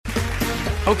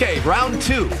Okay, round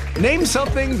two. Name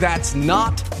something that's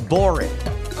not boring.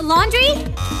 A laundry?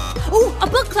 Ooh, a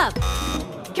book club.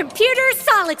 Computer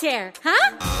solitaire,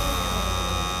 huh?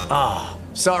 Ah,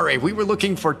 sorry, we were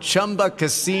looking for Chumba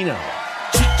Casino.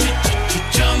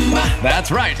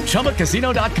 That's right,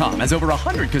 ChumbaCasino.com has over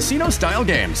 100 casino-style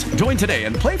games. Join today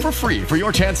and play for free for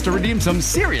your chance to redeem some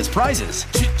serious prizes.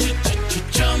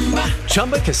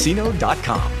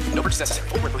 ChumbaCasino.com. No purchase necessary.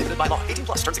 Void where prohibited by law. 18+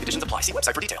 terms and conditions apply. See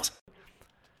website for details.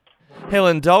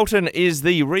 Helen Dalton is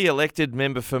the re-elected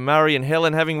member for Murray. And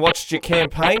Helen, having watched your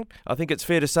campaign, I think it's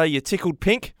fair to say you're tickled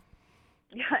pink.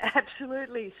 Yeah,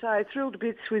 absolutely. So thrilled to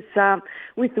bits with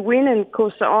the win, and of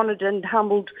course honoured and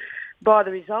humbled by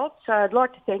the results. So I'd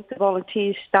like to thank the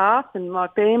volunteer staff and my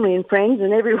family and friends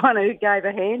and everyone who gave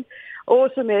a hand.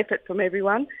 Awesome effort from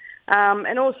everyone.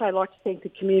 And also I'd like to thank the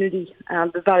community,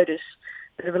 the voters,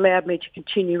 that have allowed me to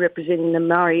continue representing the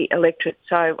Murray electorate.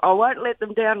 So I won't let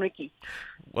them down, Ricky.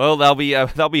 Well,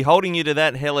 they'll be holding you to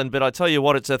that, Helen. But I tell you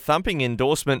what, it's a thumping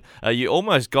endorsement. You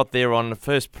almost got there on the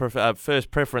first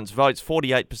preference votes,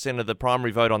 48% of the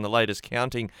primary vote on the latest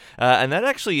counting, and that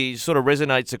actually sort of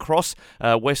resonates across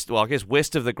west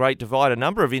of the Great Divide. A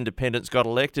number of independents got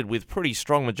elected with pretty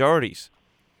strong majorities.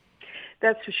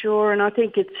 That's for sure, and I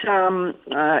think it's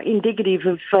indicative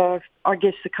of,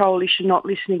 the coalition not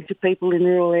listening to people in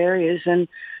rural areas, and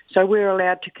so we're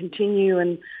allowed to continue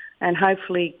and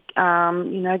hopefully,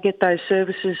 get those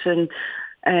services and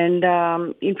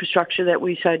infrastructure that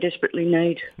we so desperately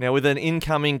need. Now, with an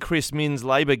incoming Chris Minns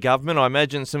Labor government, I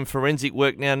imagine some forensic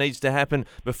work now needs to happen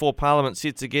before Parliament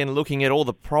sits again, looking at all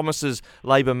the promises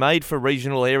Labor made for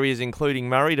regional areas, including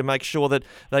Murray, to make sure that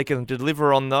they can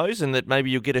deliver on those and that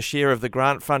maybe you'll get a share of the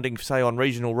grant funding, say, on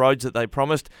regional roads that they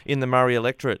promised in the Murray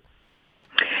electorate.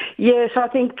 Yes, I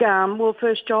think,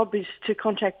 first job is to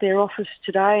contact their office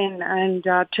today and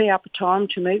tee up a time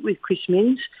to meet with Chris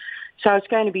Minns. So it's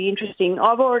going to be interesting.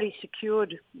 I've already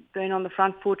been on the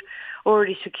front foot,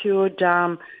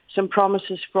 some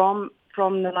promises from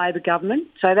the Labor government.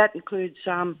 So that includes,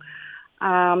 looking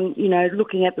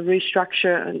at the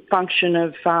restructure and function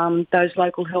of those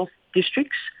local health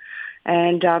districts.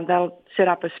 And they'll set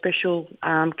up a special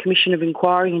commission of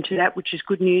inquiry into that, which is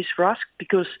good news for us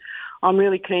because I'm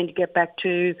really keen to get back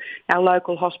to our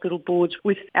local hospital boards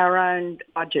with our own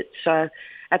budgets. So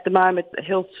at the moment, the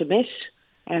health's a mess,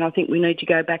 and I think we need to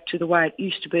go back to the way it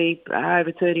used to be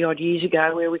over 30-odd years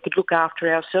ago where we could look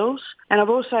after ourselves. And I've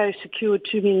also secured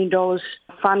 $2 million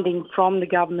funding from the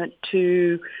government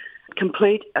to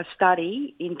complete a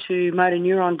study into motor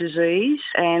neuron disease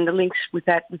and the links with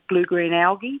that with blue-green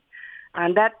algae.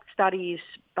 And that study is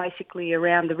basically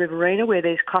around the Riverina where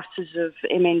there's clusters of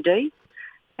MND.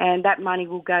 And that money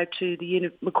will go to the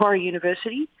Macquarie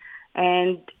University,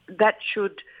 and that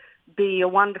should be a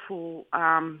wonderful,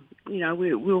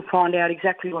 we'll find out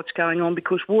exactly what's going on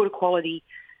because water quality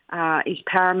is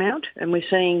paramount, and we're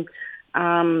seeing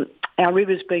our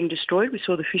rivers being destroyed. We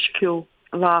saw the fish kill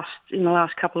in the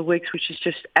last couple of weeks, which is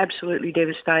just absolutely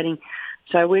devastating.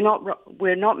 So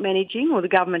we're not managing, or the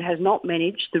government has not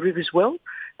managed the rivers well.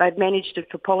 They've managed it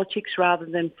for politics rather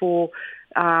than for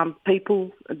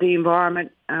people, the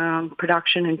environment,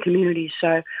 production and communities.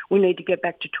 So we need to get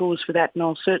back to tours for that, and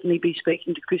I'll certainly be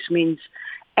speaking to Chris Minns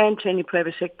and Tanya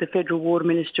Plibersek, the Federal Water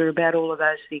Minister, about all of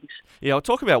those things. Yeah, I'll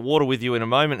talk about water with you in a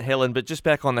moment, Helen, but just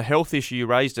back on the health issue you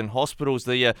raised in hospitals,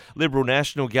 the Liberal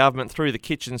National Government threw the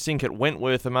kitchen sink at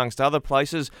Wentworth, amongst other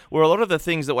places. Were a lot of the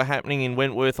things that were happening in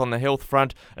Wentworth on the health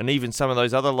front and even some of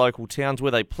those other local towns,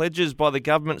 were they pledges by the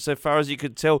government so far as you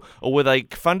could tell, or were they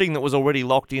funding that was already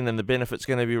locked in and the benefits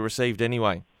going to be received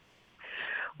anyway?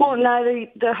 Well, no,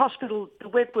 the hospital, the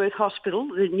Wentworth Hospital,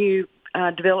 the new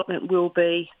development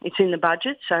it's in the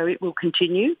budget, so it will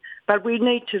continue. But we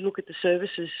need to look at the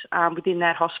services within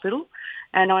that hospital.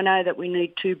 And I know that we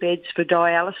need 2 beds for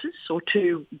dialysis, or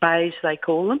 2 bays, they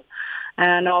call them.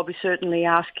 And I'll be certainly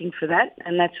asking for that,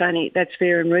 and that's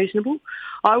fair and reasonable.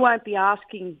 I won't be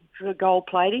asking for gold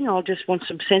plating. I'll just want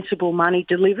some sensible money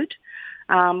delivered.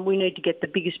 We need to get the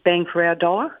biggest bang for our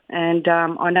dollar, and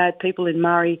I know people in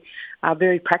Murray are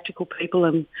very practical people,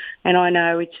 and I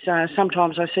know it's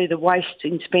sometimes I see the waste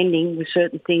in spending with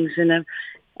certain things, and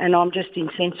I'm just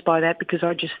incensed by that because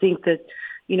I just think that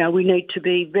we need to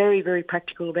be very, very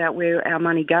practical about where our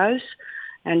money goes,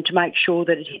 and to make sure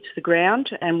that it hits the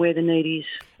ground and where the need is.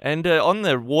 And on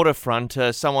the waterfront,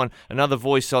 another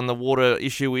voice on the water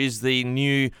issue is the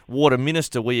new water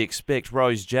minister we expect,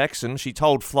 Rose Jackson. She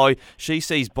told Flo she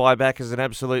sees buyback as an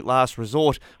absolute last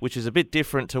resort, which is a bit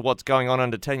different to what's going on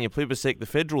under Tanya Plibersek, the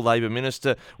federal Labor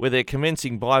minister, where they're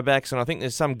commencing buybacks, and I think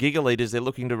there's some gigalitres they're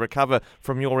looking to recover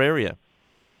from your area.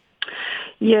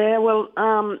 Yeah, well,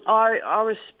 I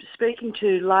was speaking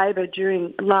to Labor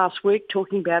during last week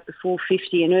talking about the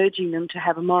 450 and urging them to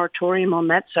have a moratorium on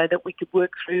that so that we could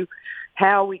work through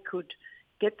how we could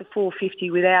get the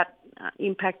 450 without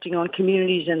impacting on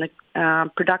communities and the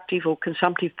productive or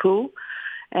consumptive pool.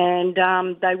 And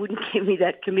they wouldn't give me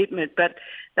that commitment, but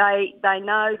they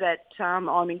know that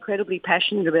I'm incredibly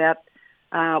passionate about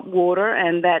water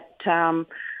and that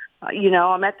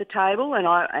I'm at the table, and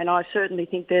I certainly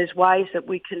think there's ways that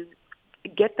we can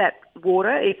get that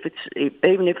water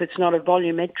even if it's not a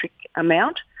volumetric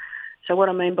amount. So what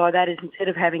I mean by that is instead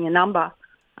of having a number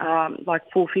like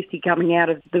 450 coming out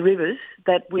of the rivers,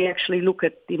 that we actually look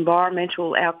at the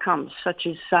environmental outcomes, such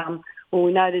as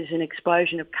we know there's an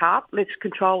explosion of carp. Let's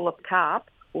control the carp,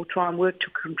 or try and work to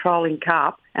controlling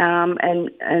carp, and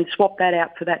swap that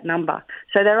out for that number.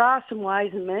 So there are some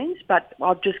ways and means, but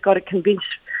I've just got to convince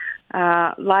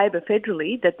Labor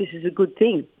federally that this is a good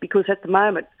thing, because at the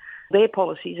moment their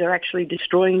policies are actually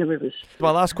destroying the rivers.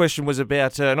 My last question was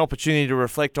about an opportunity to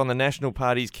reflect on the National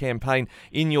Party's campaign.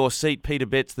 In your seat, Peta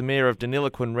Betts, the Mayor of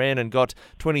Deniliquin, ran and got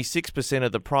 26%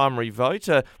 of the primary vote.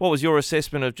 What was your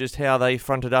assessment of just how they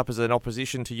fronted up as an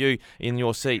opposition to you in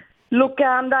your seat? Look, they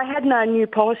had no new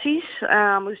policies. It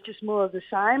was just more of the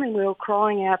same, and we were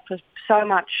crying out for so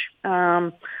much,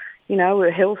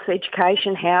 health,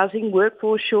 education, housing,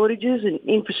 workforce shortages and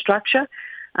infrastructure,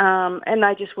 and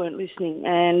they just weren't listening.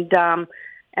 And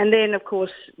then, of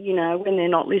course, when they're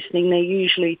not listening, they're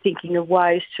usually thinking of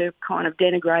ways to kind of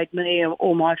denigrate me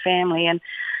or my family, and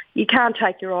you can't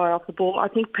take your eye off the ball. I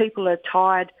think people are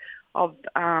tired of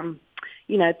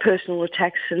personal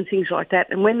attacks and things like that.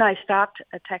 And when they start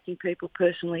attacking people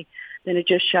personally, then it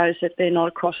just shows that they're not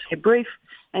across their brief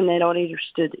and they're not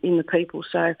interested in the people.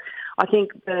 So I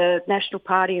think the National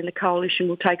Party and the Coalition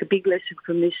will take a big lesson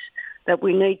from this, that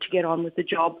we need to get on with the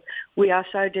job. We are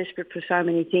so desperate for so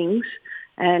many things.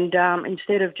 And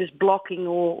instead of just blocking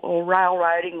or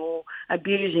railroading or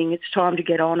abusing, it's time to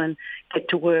get on and get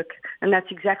to work. And that's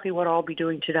exactly what I'll be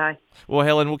doing today. Well,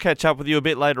 Helen, we'll catch up with you a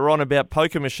bit later on about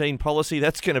poker machine policy.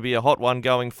 That's going to be a hot one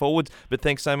going forward. But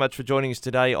thanks so much for joining us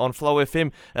today on Flow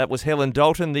FM. That was Helen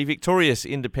Dalton, the victorious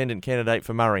independent candidate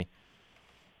for Murray.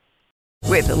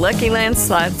 With the Lucky Land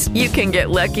Slots, you can get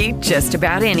lucky just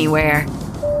about anywhere.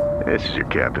 This is your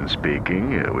captain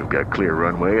speaking. We've got clear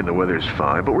runway and the weather's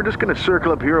fine, but we're just going to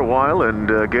circle up here a while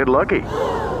and get lucky.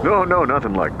 No,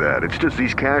 nothing like that. It's just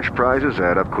these cash prizes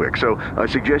add up quick. So I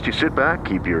suggest you sit back,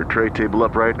 keep your tray table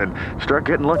upright, and start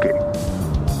getting lucky.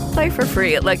 Play for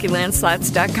free at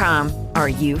LuckyLandSlots.com. Are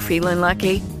you feeling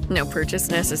lucky? No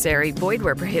purchase necessary. Void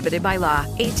where prohibited by law.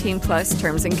 18+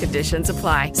 terms and conditions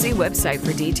apply. See website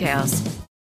for details.